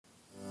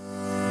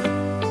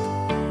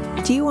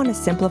Do you want to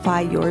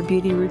simplify your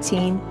beauty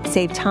routine,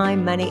 save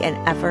time, money, and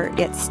effort,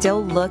 yet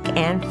still look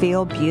and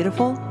feel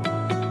beautiful?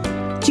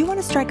 Do you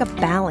want to strike a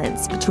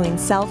balance between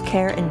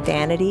self-care and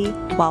vanity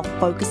while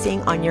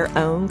focusing on your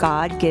own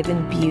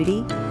God-given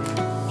beauty?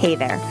 Hey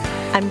there,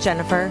 I'm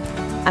Jennifer.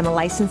 I'm a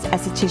licensed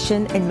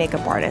esthetician and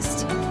makeup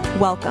artist.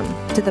 Welcome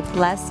to the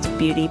Blessed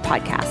Beauty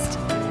Podcast.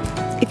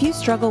 If you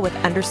struggle with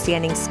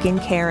understanding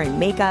skincare and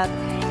makeup,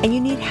 and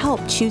you need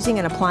help choosing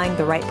and applying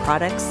the right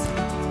products,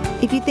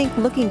 if you think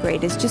looking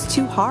great is just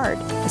too hard,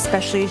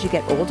 especially as you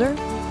get older,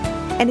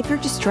 and if you're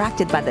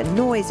distracted by the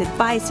noise,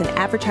 advice, and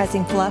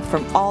advertising fluff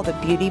from all the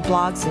beauty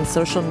blogs and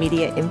social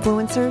media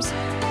influencers,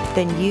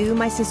 then you,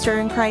 my sister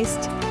in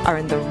Christ, are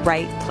in the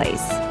right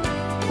place.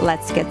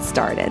 Let's get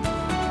started.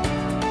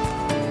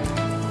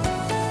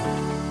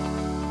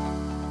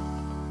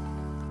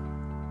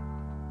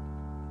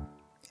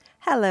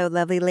 Hello,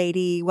 lovely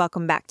lady.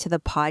 Welcome back to the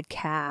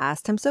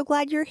podcast. I'm so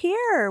glad you're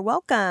here.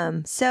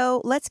 Welcome. So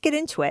let's get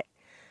into it.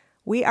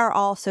 We are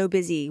all so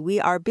busy.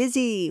 We are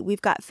busy.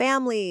 We've got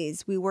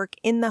families. We work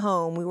in the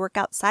home. We work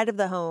outside of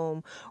the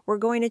home. We're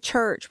going to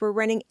church. We're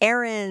running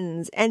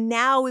errands. And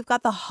now we've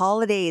got the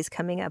holidays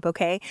coming up,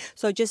 okay?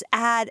 So just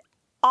add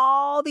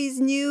all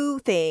these new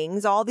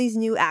things, all these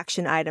new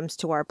action items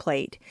to our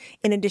plate,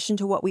 in addition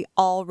to what we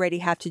already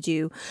have to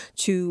do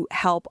to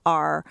help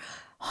our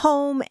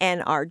home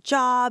and our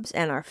jobs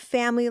and our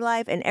family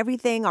life and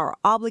everything, our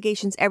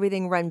obligations,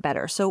 everything run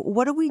better. So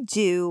what do we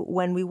do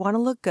when we want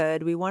to look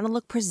good? We want to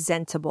look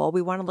presentable.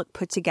 We want to look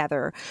put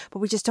together, but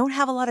we just don't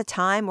have a lot of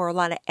time or a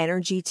lot of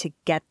energy to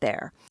get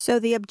there. So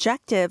the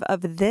objective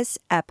of this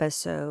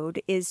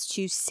episode is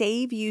to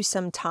save you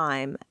some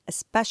time,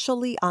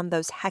 especially on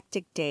those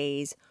hectic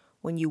days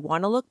when you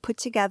want to look put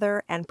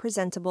together and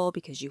presentable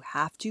because you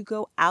have to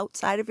go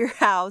outside of your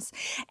house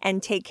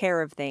and take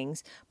care of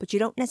things, but you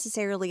don't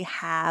necessarily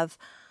have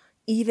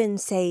even,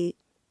 say,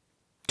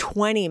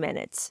 20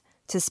 minutes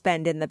to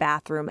spend in the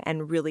bathroom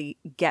and really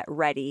get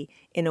ready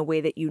in a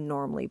way that you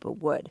normally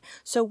would.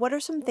 So what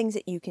are some things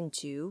that you can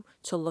do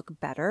to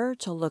look better,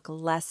 to look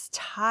less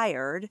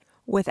tired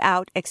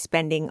without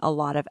expending a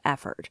lot of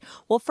effort?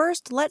 Well,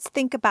 first, let's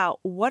think about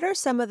what are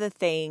some of the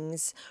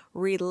things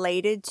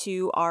related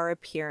to our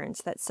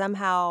appearance that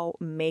somehow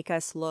make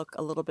us look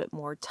a little bit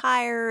more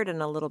tired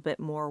and a little bit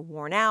more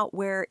worn out,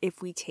 where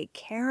if we take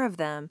care of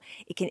them,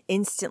 it can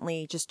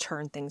instantly just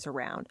turn things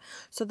around.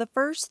 So the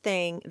first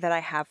thing that I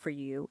have for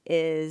you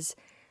is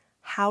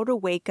how to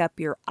wake up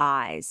your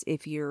eyes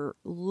if you're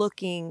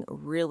looking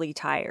really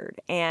tired.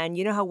 And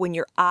you know how when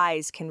your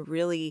eyes can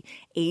really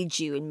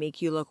age you and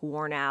make you look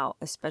worn out,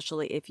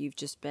 especially if you've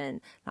just been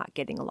not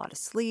getting a lot of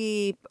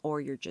sleep or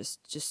you're just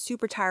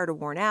super tired or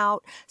worn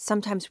out.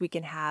 Sometimes we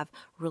can have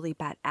really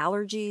bad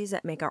allergies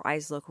that make our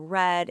eyes look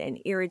red and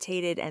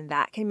irritated, and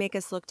that can make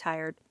us look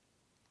tired.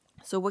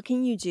 So what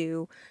can you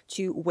do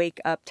to wake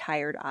up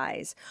tired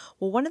eyes?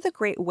 Well, one of the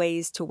great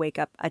ways to wake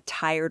up a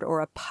tired or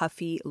a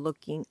puffy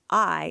looking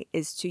eye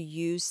is to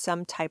use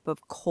some type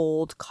of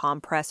cold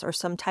compress or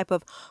some type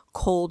of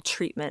cold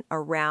treatment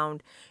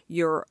around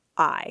your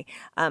eye.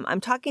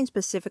 I'm talking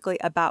specifically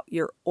about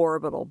your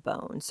orbital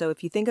bone. So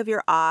if you think of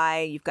your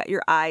eye, you've got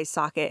your eye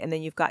socket, and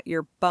then you've got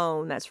your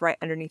bone that's right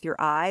underneath your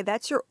eye.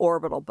 That's your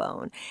orbital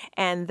bone.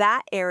 And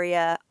that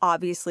area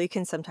obviously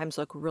can sometimes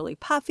look really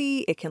puffy.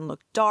 It can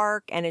look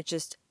dark, and it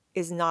just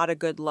is not a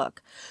good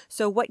look.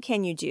 So what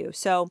can you do?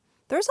 So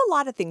there's a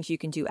lot of things you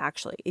can do,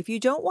 actually. If you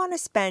don't want to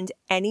spend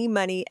any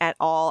money at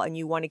all and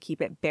you want to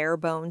keep it bare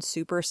bones,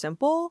 super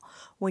simple,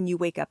 when you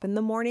wake up in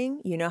the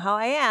morning, you know how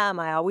I am.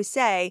 I always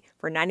say,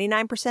 for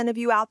 99% of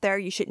you out there,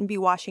 you shouldn't be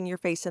washing your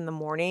face in the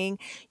morning.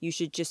 You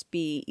should just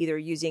be either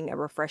using a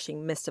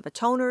refreshing mist of a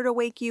toner to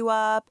wake you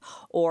up,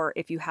 or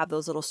if you have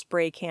those little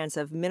spray cans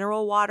of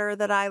mineral water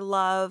that I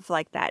love,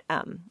 like that.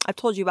 I've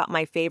told you about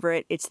my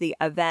favorite. It's the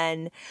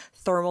Aven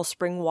thermal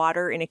spring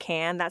water in a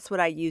can. That's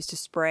what I use to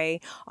spray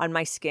on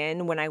my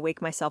skin when I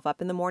wake myself up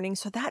in the morning.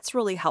 So that's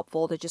really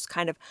helpful to just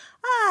kind of,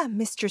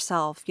 mist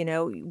yourself,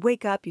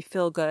 wake up, you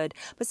feel good.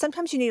 But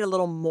sometimes you need a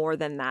little more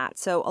than that.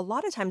 So a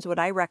lot of times what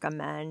I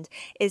recommend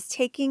is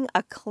taking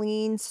a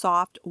clean,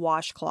 soft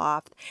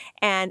washcloth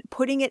and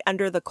putting it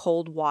under the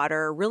cold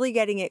water, really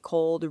getting it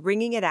cold,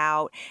 wringing it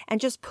out,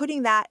 and just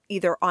putting that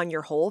either on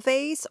your whole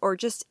face or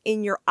just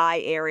in your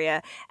eye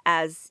area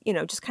as,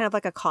 just kind of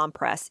like a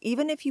compress.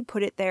 Even if you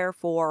put it there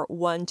for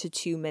 1 to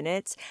 2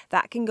 minutes,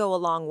 that can go a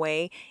long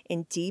way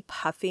in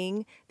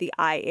depuffing the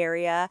eye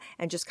area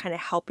and just kind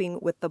of helping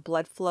with the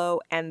blood flow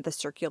and the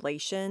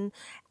circulation.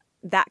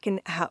 That can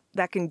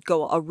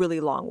go a really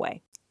long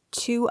way.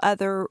 2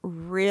 other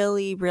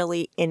really,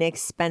 really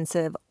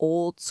inexpensive,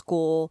 old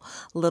school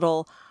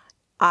little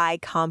eye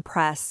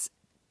compress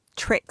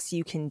tricks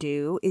you can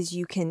do is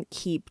you can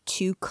keep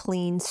 2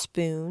 clean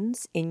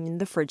spoons in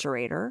the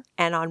refrigerator.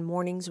 And on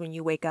mornings when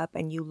you wake up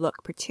and you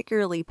look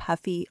particularly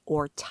puffy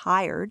or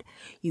tired,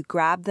 you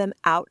grab them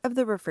out of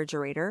the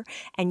refrigerator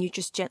and you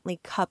just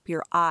gently cup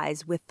your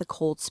eyes with the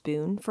cold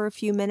spoon for a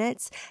few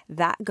minutes.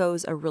 That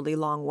goes a really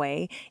long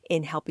way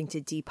in helping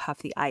to depuff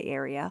the eye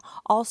area.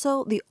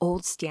 Also, the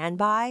old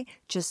standby,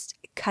 just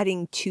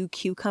cutting 2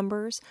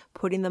 cucumbers,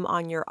 putting them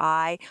on your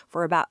eye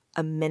for about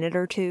a minute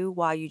or two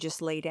while you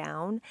just lay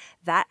down,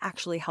 that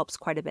actually helps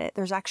quite a bit.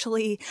 There's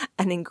actually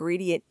an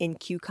ingredient in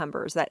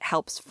cucumbers that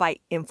helps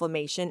fight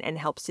inflammation and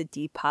helps to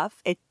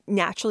depuff. It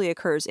naturally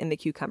occurs in the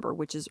cucumber,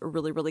 which is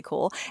really, really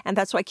cool. And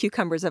that's why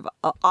cucumbers have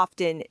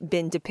often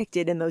been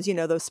depicted in those,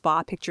 those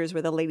spa pictures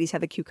where the ladies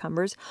have the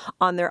cucumbers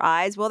on their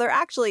eyes. Well, there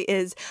actually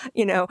is,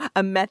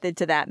 a method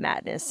to that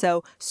madness.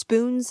 So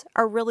spoons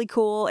are really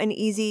cool and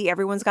easy.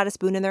 Everyone's got a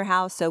spoon in their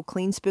house. So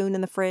clean spoon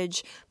in the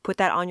fridge, put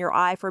that on your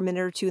eye for a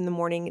minute or two in the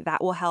morning.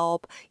 That will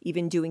help.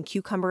 Even doing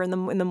cucumber in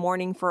the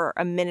morning for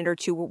a minute or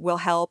two will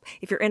help.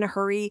 If you're in a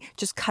hurry,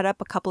 just cut up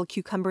a couple of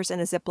cucumbers in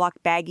a Ziploc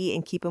baggie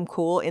and keep them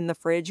cool in the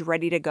fridge,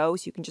 ready to go,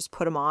 so you can just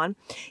put them on.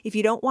 If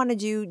you don't want to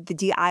do the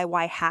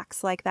DIY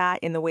hacks like that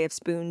in the way of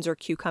spoons or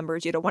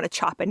cucumbers, you don't want to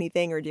chop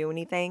anything or do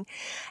anything,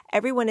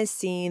 everyone has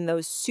seen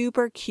those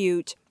super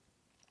cute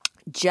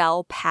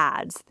gel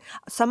pads.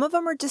 Some of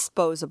them are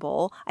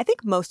disposable. I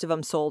think most of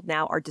them sold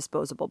now are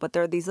disposable, but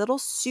they're these little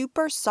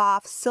super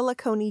soft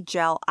silicone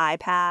gel eye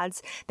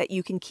pads that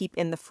you can keep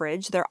in the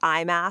fridge. They're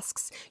eye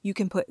masks. You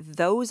can put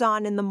those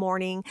on in the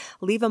morning,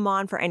 leave them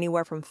on for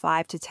anywhere from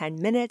 5 to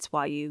 10 minutes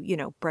while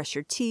you, brush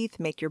your teeth,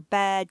 make your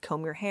bed,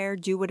 comb your hair,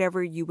 do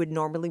whatever you would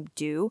normally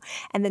do.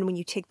 And then when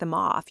you take them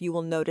off, you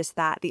will notice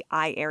that the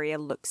eye area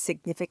looks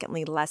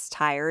significantly less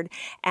tired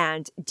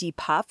and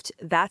depuffed.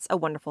 That's a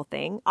wonderful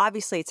thing.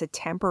 Obviously, it's a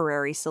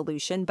temporary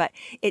solution, but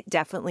it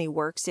definitely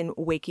works in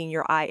waking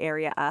your eye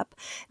area up.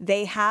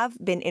 They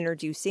have been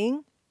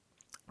introducing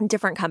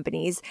different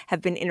companies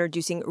have been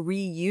introducing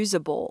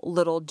reusable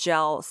little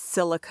gel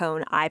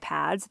silicone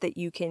iPads that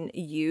you can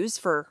use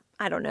for,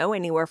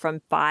 anywhere from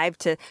 5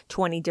 to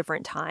 20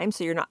 different times.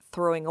 So you're not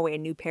throwing away a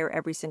new pair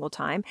every single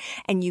time.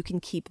 And you can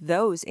keep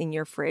those in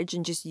your fridge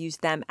and just use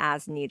them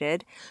as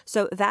needed.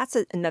 So that's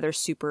another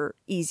super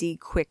easy,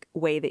 quick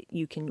way that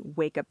you can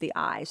wake up the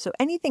eye. So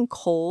anything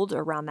cold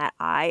around that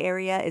eye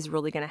area is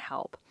really going to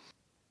help.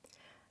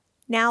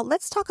 Now,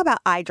 let's talk about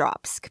eye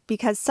drops,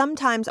 because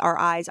sometimes our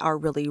eyes are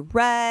really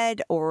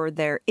red or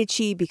they're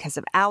itchy because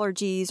of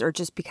allergies, or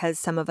just because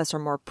some of us are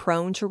more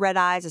prone to red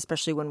eyes,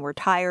 especially when we're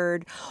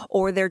tired,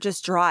 or they're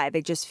just dry.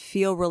 They just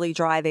feel really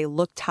dry. They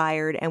look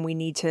tired, and we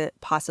need to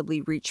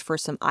possibly reach for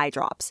some eye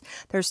drops.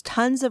 There's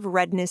tons of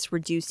redness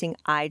reducing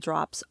eye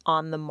drops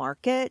on the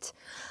market.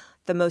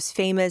 The most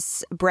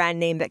famous brand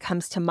name that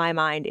comes to my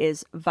mind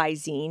is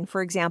Visine,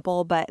 for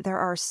example, but there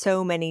are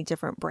so many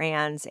different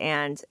brands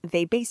and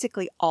they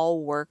basically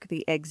all work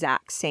the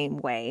exact same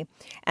way.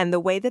 And the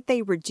way that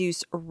they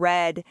reduce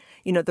red,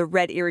 the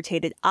red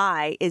irritated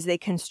eye, is they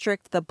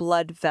constrict the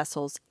blood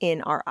vessels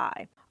in our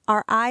eye.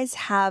 Our eyes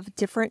have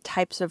different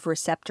types of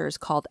receptors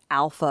called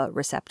alpha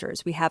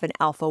receptors. We have an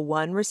alpha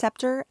 1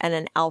 receptor and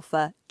an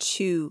alpha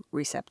 2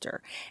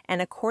 receptor.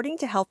 And according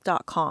to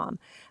health.com,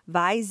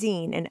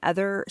 Visine and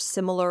other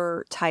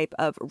similar type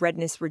of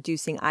redness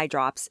reducing eye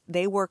drops,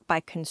 they work by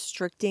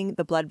constricting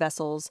the blood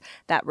vessels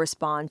that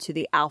respond to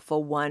the alpha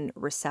 1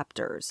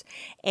 receptors.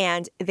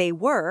 And they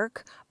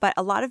work, but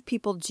a lot of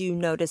people do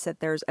notice that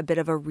there's a bit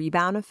of a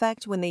rebound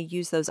effect when they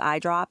use those eye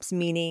drops,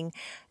 meaning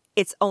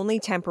it's only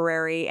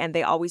temporary and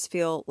they always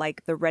feel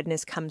like the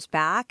redness comes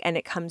back, and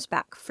it comes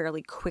back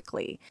fairly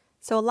quickly.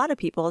 So a lot of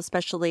people,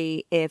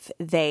 especially if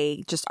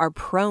they just are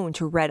prone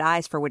to red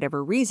eyes for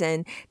whatever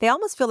reason, they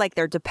almost feel like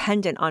they're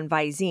dependent on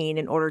Visine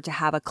in order to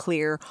have a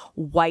clear,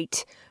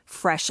 white,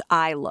 fresh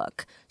eye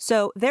look.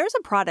 So there's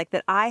a product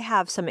that I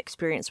have some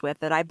experience with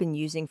that I've been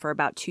using for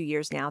about 2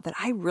 years now that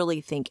I really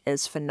think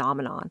is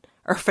phenomenon.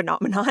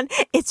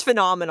 It's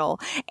phenomenal.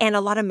 And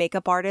a lot of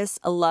makeup artists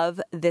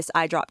love this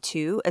eye drop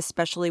too,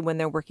 especially when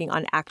they're working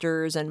on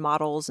actors and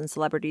models and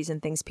celebrities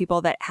and things,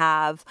 people that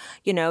have,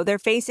 their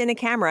face in a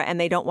camera and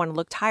they don't want to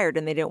look tired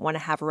and they don't want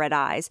to have red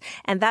eyes.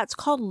 And that's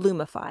called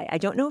Lumify. I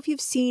don't know if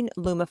you've seen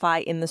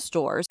Lumify in the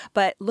stores,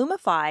 but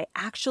Lumify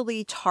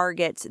actually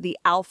targets the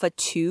alpha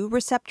 2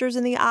 receptors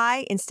in the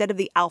eye instead of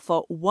the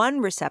alpha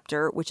 1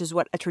 receptor, which is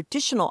what a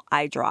traditional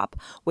eye drop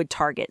would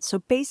target. So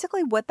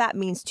basically what that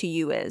means to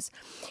you is,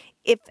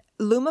 if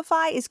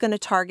Lumify is going to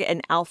target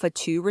an alpha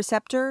 2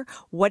 receptor,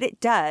 what it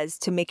does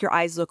to make your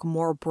eyes look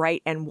more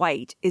bright and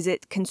white is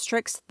it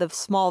constricts the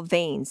small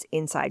veins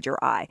inside your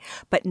eye,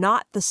 but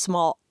not the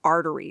small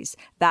arteries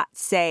that,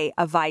 say,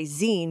 a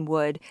Visine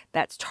would,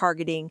 that's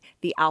targeting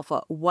the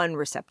alpha 1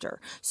 receptor.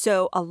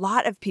 So a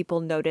lot of people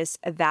notice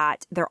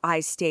that their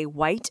eyes stay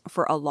white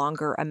for a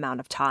longer amount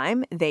of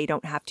time. They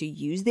don't have to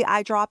use the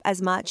eye drop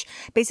as much.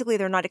 Basically,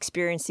 they're not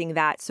experiencing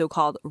that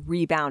so-called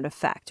rebound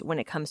effect when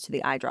it comes to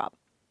the eye drop.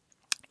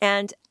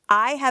 And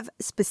I have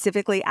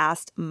specifically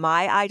asked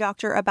my eye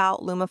doctor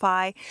about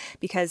Lumify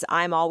because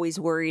I'm always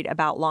worried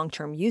about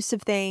long-term use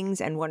of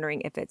things and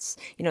wondering if it's,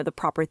 the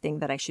proper thing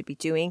that I should be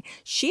doing.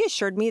 She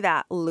assured me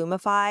that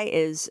Lumify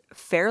is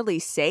fairly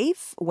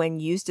safe when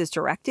used as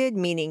directed,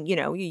 meaning,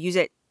 you use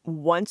it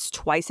once,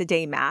 twice a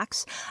day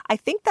max. I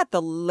think that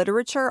the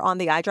literature on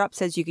the eye drop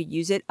says you could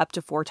use it up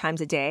to 4 times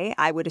a day.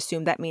 I would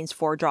assume that means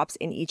 4 drops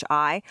in each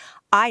eye.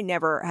 I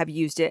never have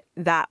used it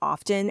that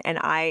often, and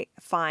I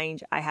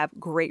find I have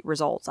great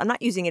results. I'm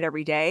not using it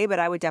every day, but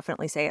I would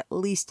definitely say at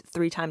least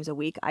 3 times a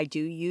week I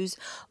do use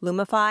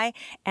Lumify,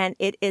 and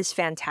it is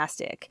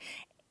fantastic.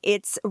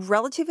 It's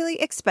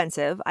relatively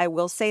expensive, I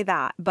will say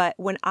that. But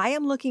when I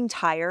am looking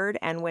tired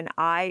and when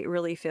I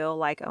really feel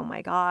like, oh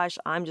my gosh,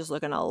 I'm just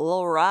looking a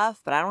little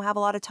rough, but I don't have a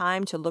lot of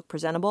time to look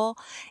presentable,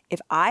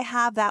 if I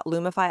have that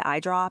Lumify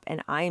eye drop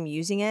and I am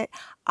using it,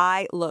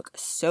 I look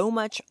so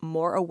much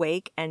more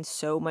awake and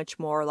so much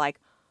more like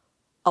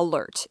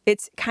alert.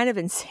 It's kind of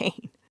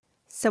insane.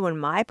 So in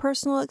my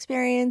personal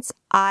experience,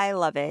 I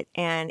love it,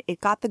 and it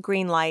got the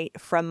green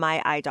light from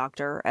my eye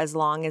doctor as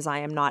long as I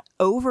am not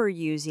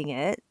overusing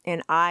it,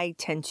 and I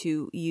tend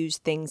to use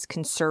things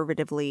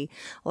conservatively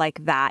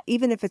like that.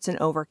 Even if it's an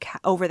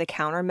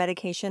over-the-counter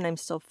medication, I'm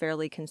still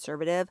fairly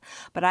conservative,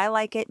 but I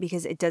like it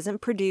because it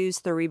doesn't produce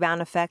the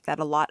rebound effect that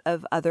a lot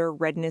of other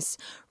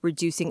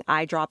redness-reducing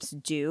eye drops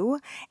do,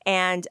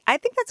 and I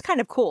think that's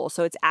kind of cool.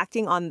 So it's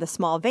acting on the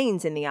small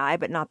veins in the eye,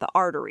 but not the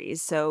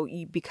arteries, so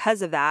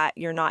because of that,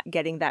 you're not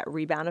getting that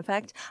rebound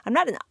effect. I'm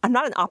not an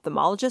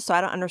ophthalmologist, so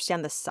I don't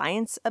understand the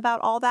science about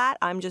all that.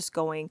 I'm just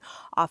going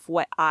off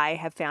what I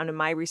have found in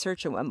my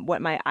research and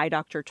what my eye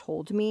doctor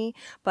told me.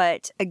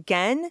 But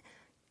again,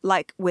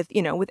 like with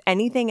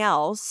anything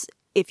else,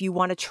 if you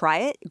want to try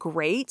it,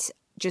 great.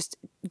 Just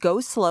go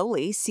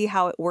slowly, see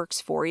how it works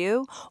for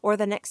you. Or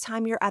the next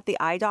time you're at the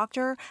eye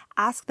doctor,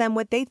 ask them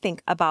what they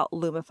think about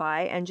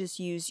Lumify and just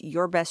use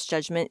your best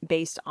judgment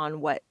based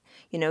on what,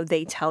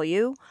 they tell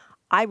you.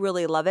 I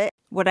really love it.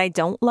 What I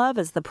don't love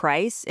is the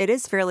price. It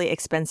is fairly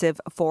expensive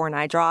for an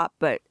eye drop,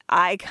 but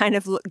I kind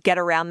of get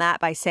around that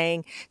by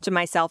saying to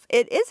myself,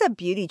 it is a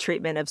beauty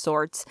treatment of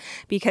sorts,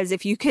 because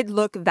if you could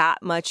look that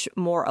much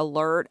more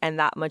alert and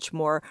that much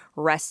more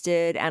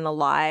rested and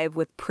alive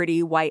with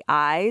pretty white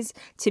eyes,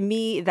 to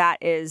me, that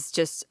is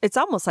just, it's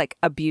almost like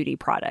a beauty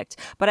product.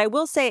 But I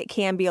will say it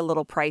can be a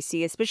little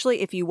pricey,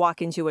 especially if you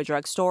walk into a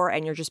drugstore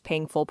and you're just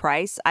paying full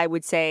price. I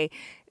would say,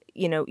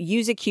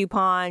 use a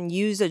coupon,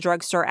 use a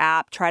drugstore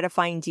app, try to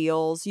find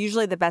deals.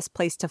 Usually the best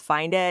place to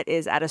find it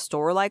is at a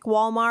store like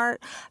Walmart.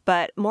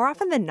 But more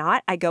often than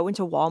not, I go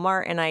into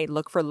Walmart and I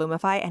look for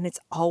Lumify and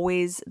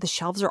the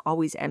shelves are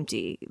always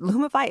empty.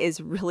 Lumify is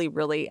really,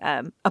 really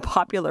a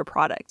popular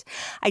product.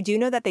 I do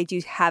know that they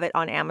do have it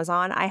on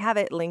Amazon. I have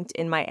it linked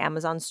in my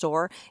Amazon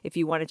store if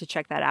you wanted to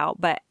check that out.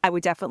 But I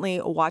would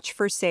definitely watch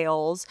for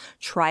sales,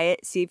 try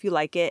it, see if you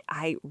like it.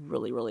 I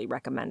really, really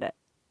recommend it.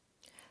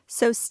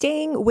 So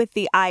staying with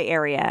the eye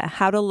area,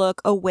 how to look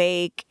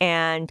awake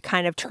and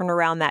kind of turn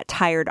around that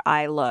tired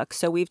eye look.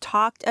 So we've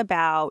talked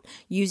about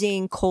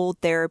using cold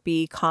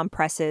therapy,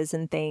 compresses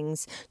and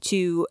things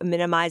to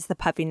minimize the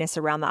puffiness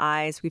around the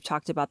eyes. We've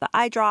talked about the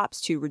eye drops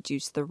to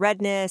reduce the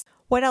redness.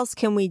 What else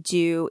can we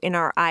do in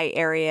our eye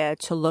area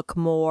to look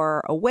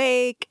more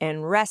awake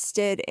and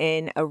rested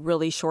in a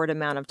really short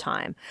amount of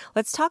time?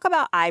 Let's talk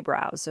about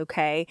eyebrows,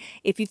 okay?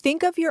 If you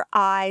think of your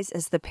eyes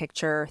as the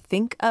picture,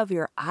 think of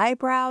your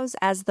eyebrows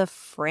as the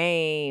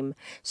frame.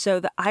 So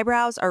the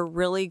eyebrows are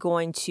really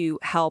going to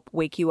help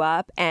wake you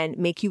up and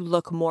make you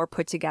look more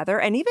put together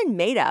and even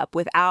made up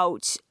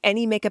without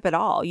any makeup at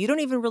all. You don't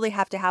even really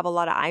have to have a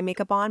lot of eye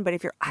makeup on, but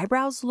if your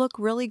eyebrows look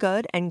really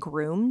good and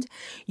groomed,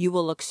 you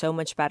will look so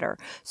much better.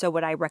 So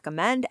what I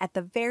recommend at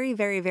the very,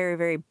 very, very,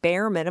 very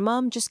bare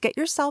minimum, just get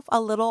yourself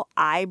a little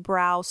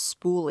eyebrow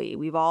spoolie.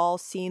 We've all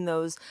seen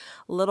those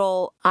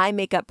little eye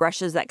makeup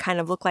brushes that kind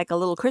of look like a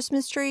little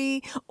Christmas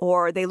tree,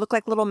 or they look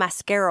like little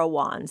mascara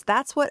wands.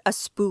 That's what a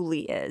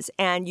spoolie is.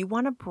 And you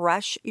want to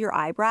brush your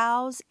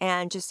eyebrows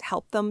and just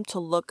help them to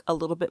look a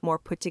little bit more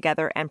put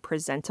together and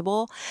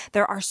presentable.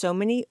 There are so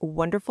many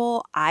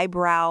wonderful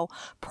eyebrow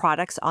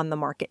products on the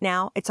market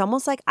now. It's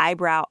almost like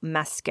eyebrow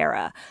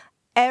mascara.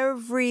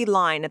 Every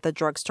line at the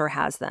drugstore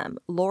has them.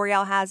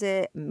 L'Oreal has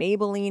it,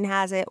 Maybelline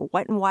has it,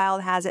 Wet n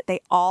Wild has it.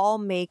 They all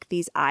make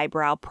these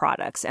eyebrow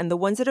products. And the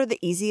ones that are the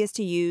easiest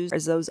to use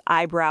is those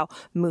eyebrow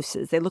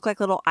mousses. They look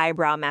like little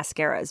eyebrow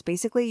mascaras.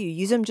 Basically, you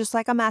use them just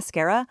like a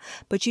mascara,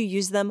 but you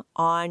use them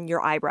on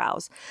your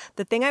eyebrows.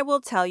 The thing I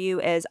will tell you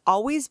is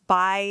always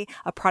buy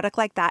a product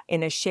like that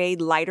in a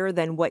shade lighter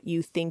than what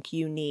you think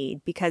you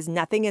need, because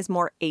nothing is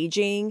more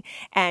aging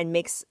and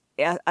makes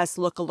us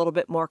look a little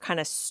bit more kind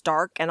of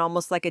stark and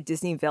almost like a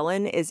Disney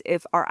villain is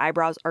if our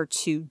eyebrows are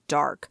too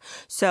dark.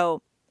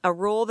 So a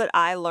rule that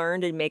I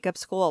learned in makeup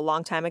school a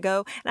long time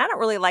ago, and I don't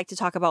really like to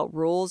talk about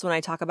rules when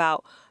I talk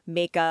about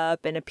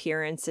makeup and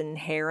appearance and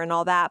hair and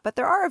all that, but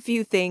there are a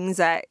few things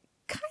that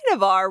kind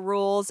of are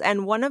rules.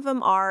 And one of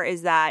them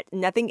is that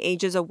nothing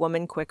ages a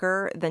woman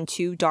quicker than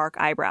too dark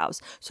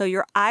eyebrows. So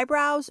your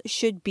eyebrows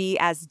should be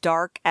as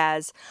dark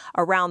as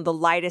around the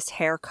lightest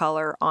hair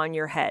color on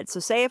your head. So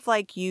say if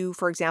like you,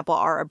 for example,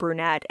 are a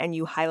brunette and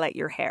you highlight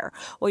your hair.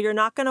 Well, you're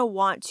not going to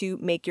want to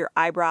make your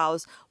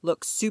eyebrows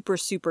look super,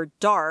 super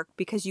dark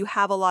because you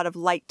have a lot of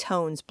light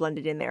tones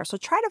blended in there. So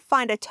try to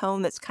find a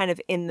tone that's kind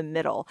of in the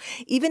middle.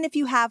 Even if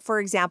you have, for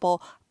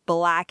example,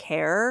 black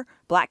hair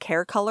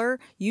color,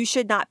 you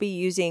should not be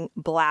using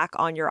black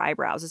on your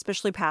eyebrows,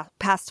 especially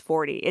past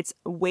 40. It's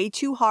way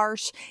too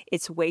harsh,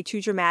 it's way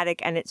too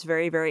dramatic, and it's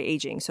very, very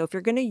aging. So if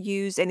you're going to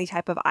use any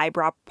type of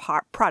eyebrow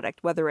product,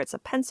 whether it's a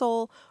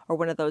pencil or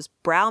one of those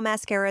brow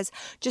mascaras,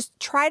 just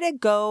try to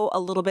go a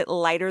little bit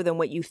lighter than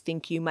what you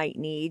think you might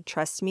need.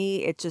 Trust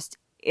me,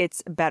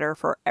 it's better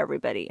for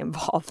everybody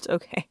involved,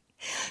 okay?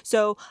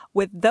 So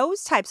with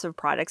those types of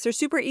products, they're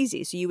super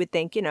easy. So you would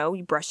think,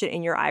 you brush it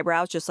in your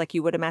eyebrows just like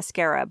you would a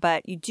mascara.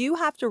 But you do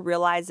have to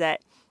realize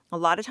that a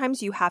lot of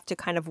times you have to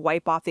kind of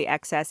wipe off the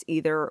excess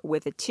either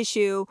with a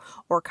tissue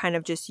or kind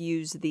of just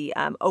use the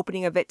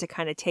opening of it to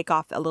kind of take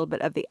off a little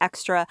bit of the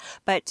extra.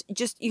 But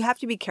just you have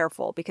to be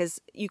careful because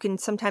you can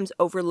sometimes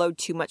overload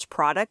too much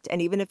product.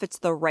 And even if it's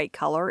the right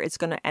color, it's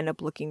going to end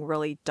up looking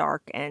really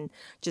dark and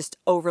just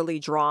overly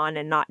drawn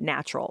and not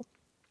natural.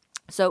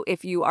 So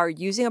if you are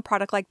using a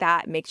product like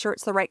that, make sure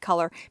it's the right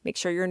color. Make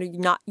sure you're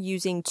not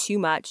using too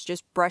much.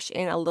 Just brush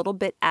in a little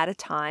bit at a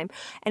time.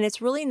 And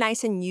it's really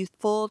nice and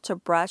youthful to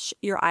brush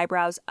your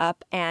eyebrows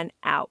up and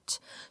out.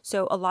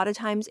 So a lot of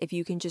times if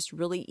you can just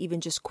really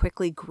even just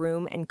quickly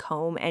groom and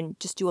comb and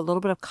just do a little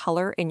bit of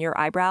color in your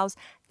eyebrows,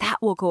 that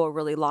will go a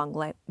really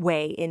long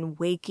way in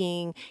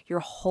waking your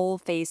whole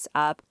face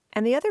up.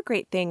 And the other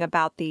great thing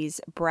about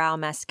these brow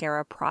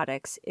mascara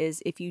products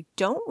is if you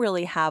don't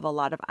really have a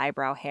lot of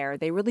eyebrow hair,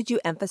 they really do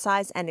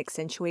emphasize and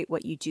accentuate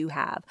what you do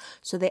have.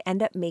 So they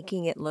end up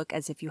making it look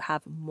as if you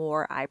have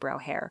more eyebrow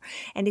hair.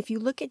 And if you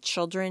look at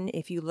children,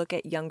 if you look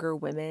at younger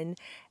women,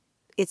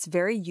 it's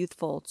very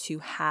youthful to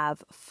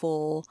have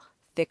full,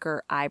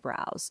 thicker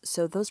eyebrows.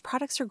 So those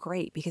products are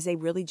great because they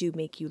really do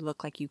make you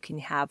look like you can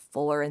have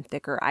fuller and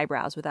thicker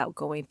eyebrows without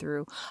going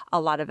through a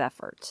lot of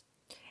effort.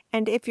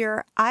 And if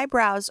your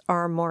eyebrows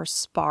are more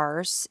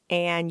sparse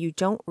and you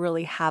don't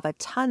really have a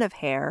ton of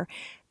hair,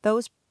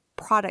 those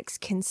products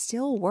can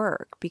still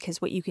work because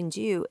what you can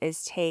do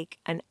is take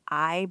an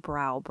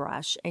eyebrow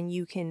brush and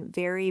you can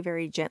very,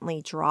 very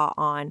gently draw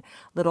on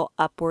little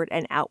upward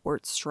and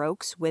outward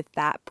strokes with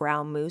that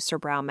brow mousse or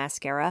brow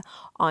mascara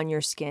on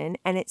your skin,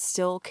 and it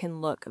still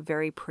can look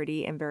very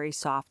pretty and very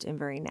soft and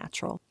very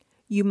natural.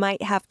 You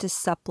might have to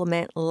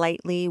supplement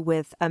lightly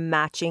with a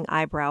matching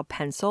eyebrow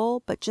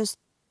pencil, but just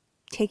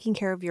taking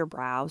care of your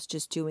brows,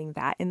 just doing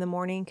that in the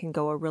morning can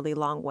go a really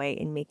long way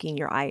in making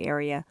your eye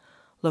area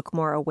look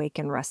more awake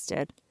and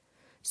rested.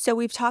 So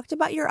we've talked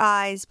about your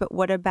eyes, but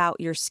what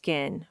about your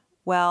skin?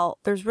 Well,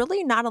 there's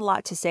really not a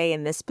lot to say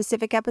in this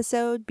specific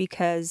episode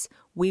because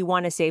we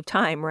want to save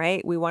time,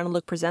 right? We want to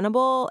look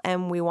presentable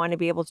and we want to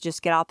be able to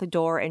just get out the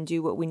door and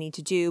do what we need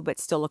to do, but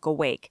still look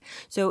awake.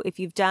 So if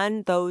you've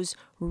done those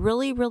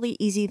really, really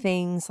easy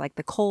things like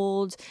the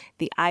cold,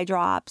 the eye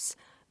drops,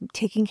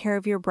 taking care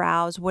of your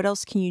brows, what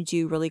else can you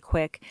do really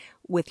quick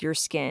with your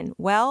skin?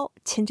 Well,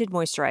 tinted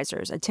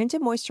moisturizers. A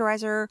tinted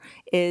moisturizer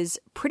is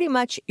pretty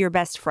much your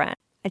best friend.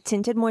 A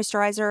tinted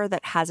moisturizer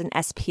that has an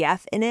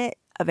SPF in it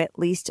of at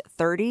least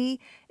 30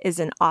 is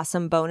an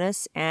awesome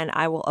bonus, and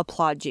I will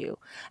applaud you.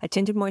 A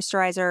tinted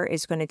moisturizer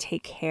is going to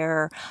take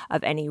care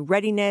of any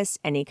reddiness,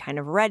 any kind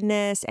of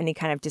redness, any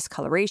kind of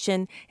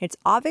discoloration. It's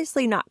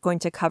obviously not going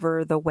to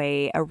cover the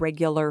way a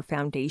regular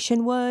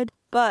foundation would,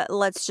 but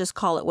let's just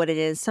call it what it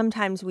is.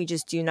 Sometimes we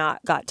just do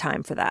not got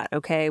time for that,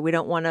 okay? We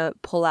don't want to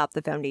pull out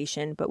the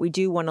foundation, but we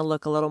do want to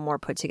look a little more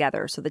put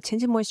together. So the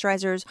tinted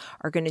moisturizers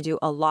are going to do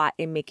a lot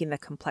in making the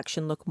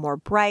complexion look more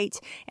bright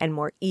and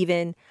more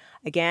even.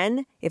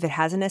 Again, if it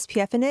has an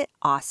SPF in it,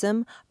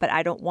 awesome, but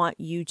I don't want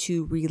you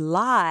to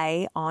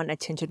rely on a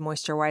tinted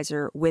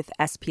moisturizer with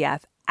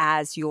SPF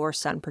as your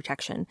sun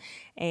protection.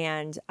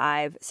 And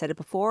I've said it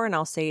before and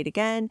I'll say it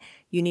again,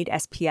 you need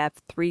SPF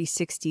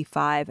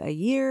 365 a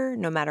year,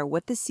 no matter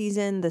what the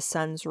season. The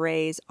sun's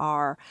rays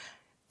are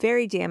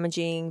very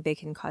damaging. They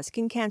can cause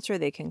skin cancer,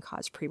 they can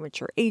cause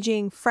premature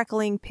aging,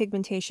 freckling,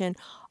 pigmentation,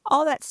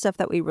 all that stuff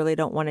that we really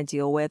don't want to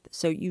deal with.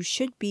 So you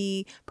should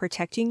be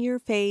protecting your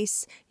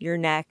face, your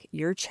neck,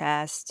 your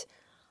chest,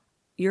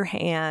 your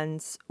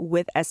hands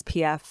with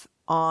SPF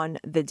on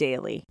the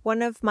daily.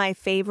 One of my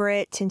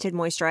favorite tinted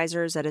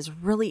moisturizers that is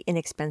really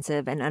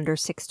inexpensive and under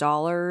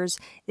 $6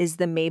 is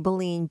the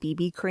Maybelline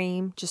BB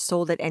cream, just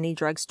sold at any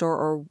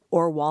drugstore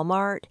or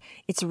Walmart.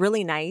 It's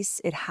really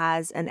nice. It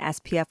has an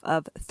SPF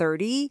of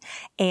 30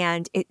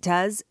 and it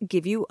does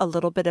give you a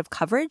little bit of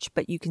coverage,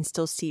 but you can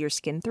still see your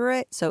skin through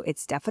it. So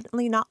it's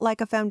definitely not like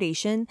a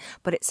foundation,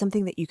 but it's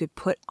something that you could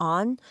put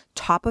on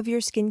top of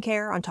your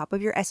skincare, on top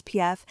of your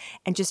SPF,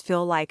 and just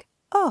feel like,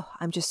 oh,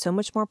 I'm just so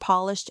much more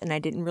polished and I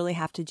didn't really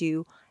have to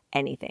do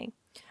anything.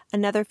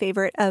 Another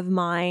favorite of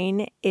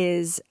mine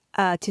is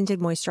a tinted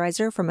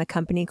moisturizer from a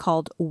company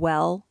called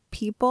Well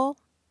People,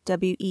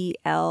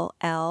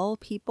 Well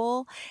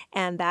People,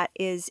 and that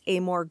is a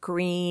more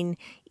green,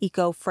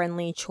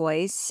 eco-friendly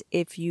choice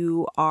if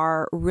you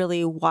are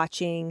really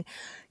watching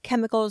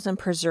chemicals and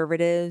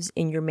preservatives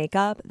in your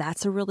makeup.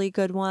 That's a really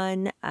good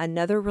one.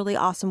 Another really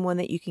awesome one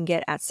that you can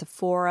get at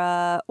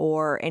Sephora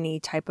or any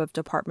type of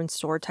department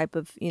store type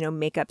of,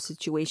 makeup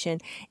situation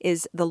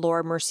is the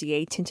Laura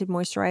Mercier tinted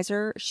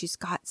moisturizer. She's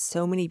got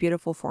so many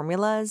beautiful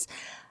formulas.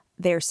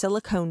 They're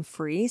silicone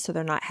free, so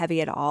they're not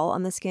heavy at all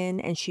on the skin.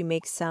 And she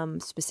makes some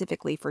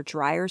specifically for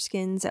drier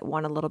skins that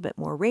want a little bit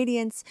more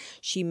radiance.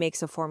 She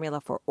makes a formula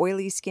for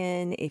oily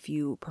skin if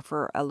you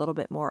prefer a little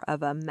bit more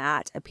of a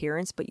matte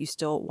appearance, but you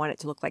still want it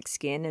to look like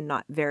skin and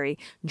not very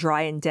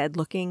dry and dead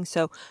looking.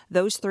 So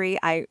those three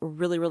I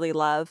really, really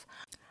love.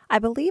 I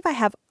believe I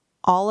have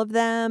all of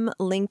them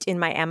linked in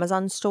my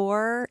Amazon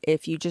store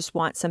if you just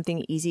want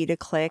something easy to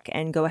click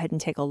and go ahead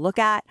and take a look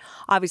at.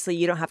 Obviously,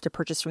 you don't have to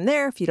purchase from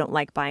there if you don't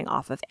like buying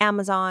off of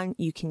Amazon.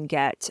 You can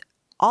get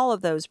all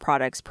of those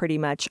products pretty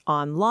much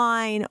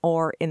online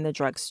or in the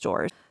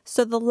drugstore.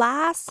 So the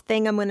last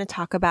thing I'm going to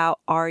talk about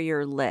are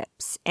your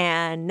lips.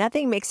 And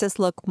nothing makes us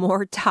look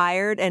more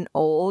tired and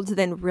old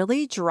than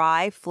really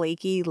dry,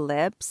 flaky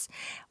lips.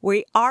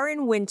 We are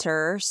in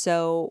winter,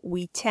 so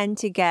we tend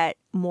to get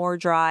more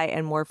dry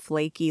and more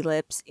flaky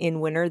lips in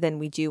winter than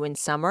we do in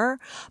summer,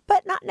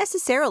 but not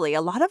necessarily.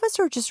 A lot of us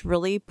are just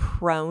really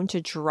prone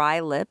to dry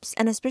lips,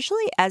 and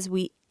especially as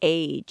we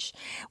age,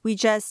 we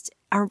just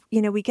are,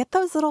 we get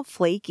those little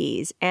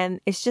flakies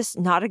and it's just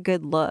not a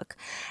good look.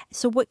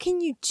 So what can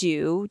you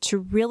do to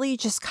really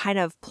just kind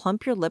of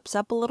plump your lips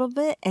up a little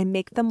bit and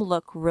make them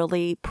look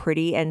really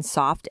pretty and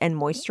soft and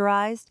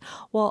moisturized?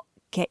 Well,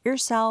 get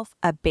yourself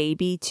a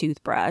baby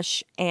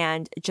toothbrush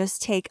and just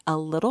take a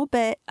little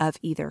bit of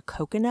either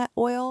coconut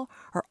oil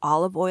or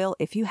olive oil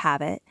if you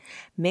have it.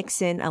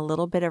 Mix in a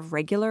little bit of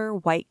regular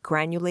white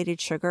granulated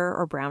sugar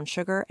or brown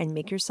sugar and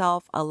make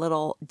yourself a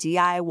little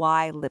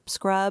DIY lip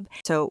scrub.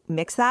 So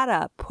mix that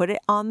up, put it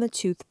on the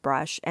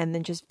toothbrush, and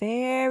then just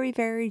very,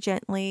 very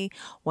gently,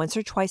 once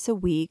or twice a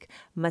week,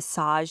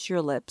 massage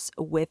your lips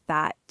with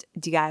that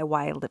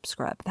DIY lip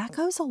scrub. That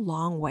goes a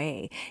long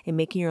way in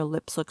making your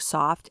lips look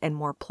soft and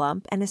more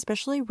plump. And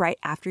especially right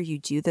after you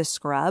do the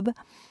scrub,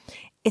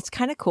 it's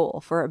kind of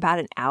cool. For about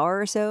an hour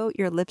or so,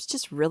 your lips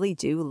just really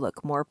do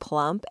look more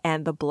plump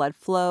and the blood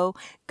flow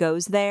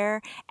goes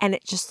there and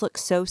it just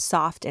looks so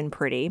soft and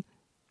pretty.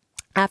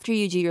 After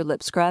you do your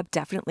lip scrub,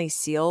 definitely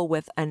seal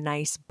with a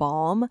nice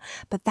balm,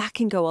 but that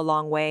can go a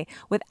long way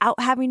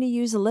without having to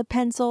use a lip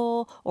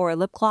pencil or a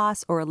lip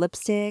gloss or a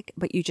lipstick,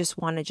 but you just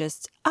want to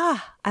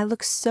I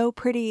look so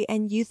pretty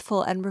and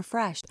youthful and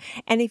refreshed.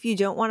 And if you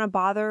don't want to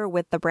bother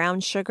with the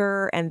brown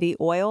sugar and the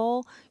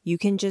oil, you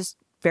can just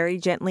very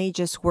gently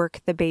just work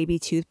the baby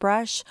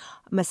toothbrush,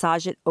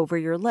 massage it over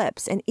your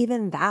lips. And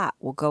even that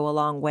will go a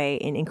long way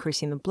in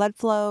increasing the blood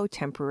flow,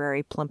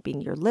 temporarily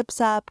plumping your lips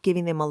up,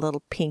 giving them a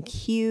little pink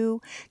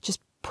hue.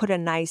 Just put a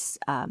nice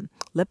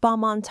lip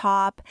balm on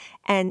top,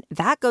 and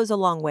that goes a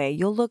long way.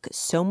 You'll look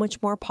so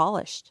much more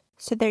polished.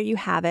 So there you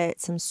have it,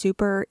 some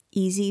super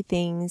easy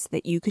things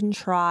that you can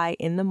try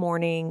in the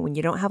morning when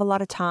you don't have a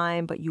lot of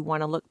time, but you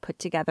want to look put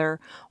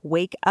together.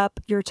 Wake up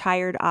your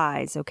tired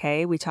eyes,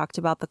 okay? We talked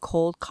about the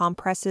cold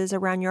compresses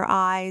around your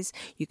eyes.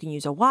 You can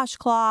use a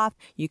washcloth.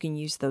 You can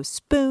use those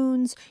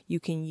spoons. You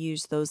can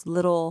use those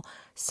little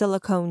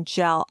silicone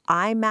gel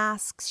eye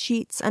mask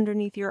sheets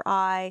underneath your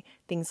eye,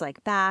 things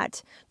like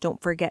that.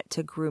 Don't forget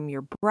to groom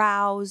your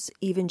brows.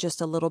 Even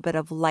just a little bit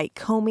of light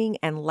combing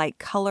and light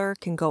color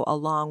can go a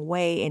long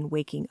way in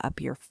waking up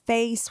your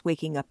face,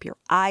 waking up your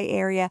eye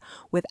area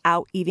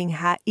without even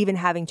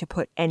having to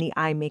put any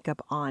eye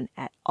makeup on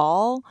at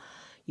all.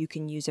 You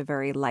can use a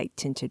very light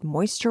tinted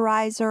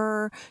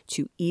moisturizer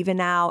to even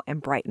out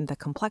and brighten the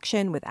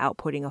complexion without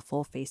putting a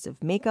full face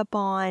of makeup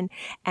on.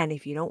 And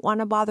if you don't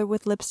want to bother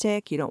with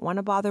lipstick, you don't want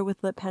to bother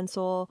with lip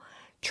pencil,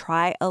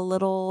 try a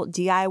little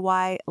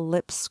DIY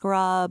lip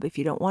scrub. If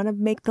you don't want to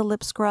make the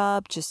lip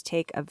scrub, just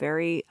take a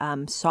very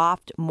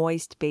soft,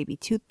 moist baby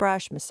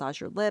toothbrush,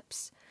 massage your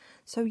lips.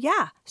 So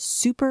yeah,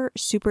 super,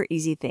 super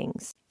easy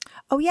things.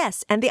 Oh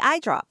yes, and the eye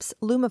drops,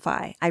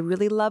 Lumify. I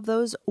really love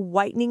those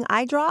whitening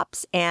eye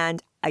drops.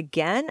 And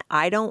again,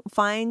 I don't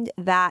find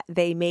that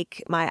they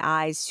make my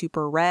eyes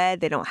super red.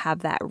 They don't have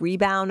that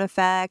rebound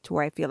effect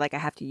where I feel like I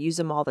have to use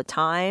them all the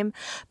time,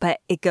 but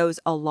it goes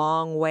a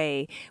long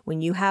way.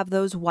 When you have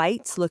those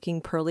whites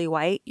looking pearly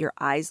white, your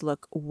eyes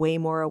look way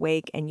more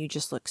awake and you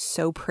just look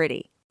so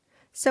pretty.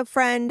 So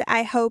friend,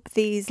 I hope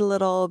these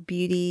little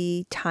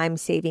beauty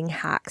time-saving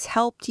hacks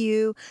helped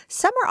you.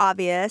 Some are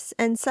obvious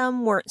and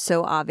some weren't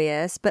so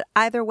obvious, but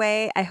either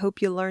way, I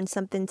hope you learned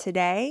something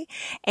today,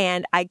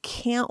 and I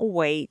can't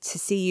wait to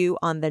see you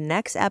on the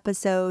next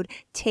episode.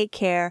 Take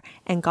care,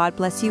 and God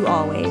bless you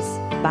always.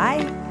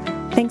 Bye.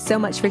 Thanks so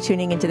much for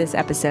tuning into this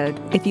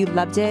episode. If you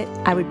loved it,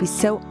 I would be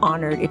so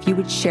honored if you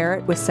would share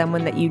it with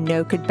someone that you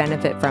know could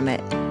benefit from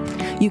it.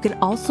 You can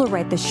also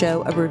write the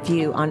show a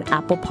review on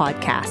Apple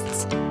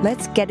Podcasts.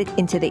 Let's get it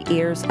into the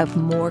ears of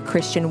more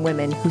Christian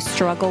women who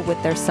struggle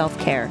with their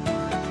self-care.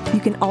 You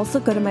can also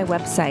go to my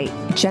website,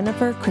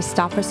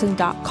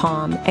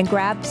 jenniferchristopherson.com, and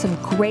grab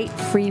some great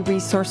free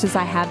resources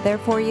I have there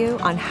for you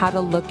on how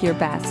to look your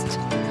best.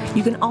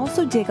 You can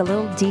also dig a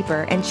little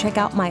deeper and check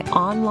out my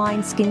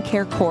online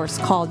skincare course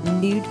called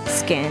Nude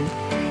Skin.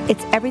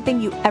 It's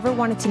everything you ever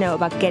wanted to know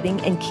about getting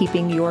and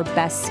keeping your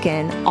best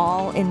skin,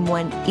 all in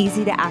one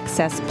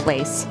easy-to-access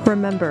place.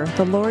 Remember,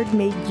 the Lord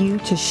made you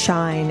to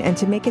shine and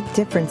to make a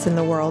difference in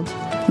the world.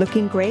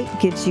 Looking great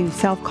gives you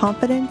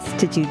self-confidence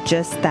to do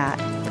just that.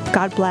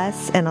 God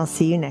bless, and I'll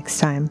see you next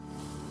time.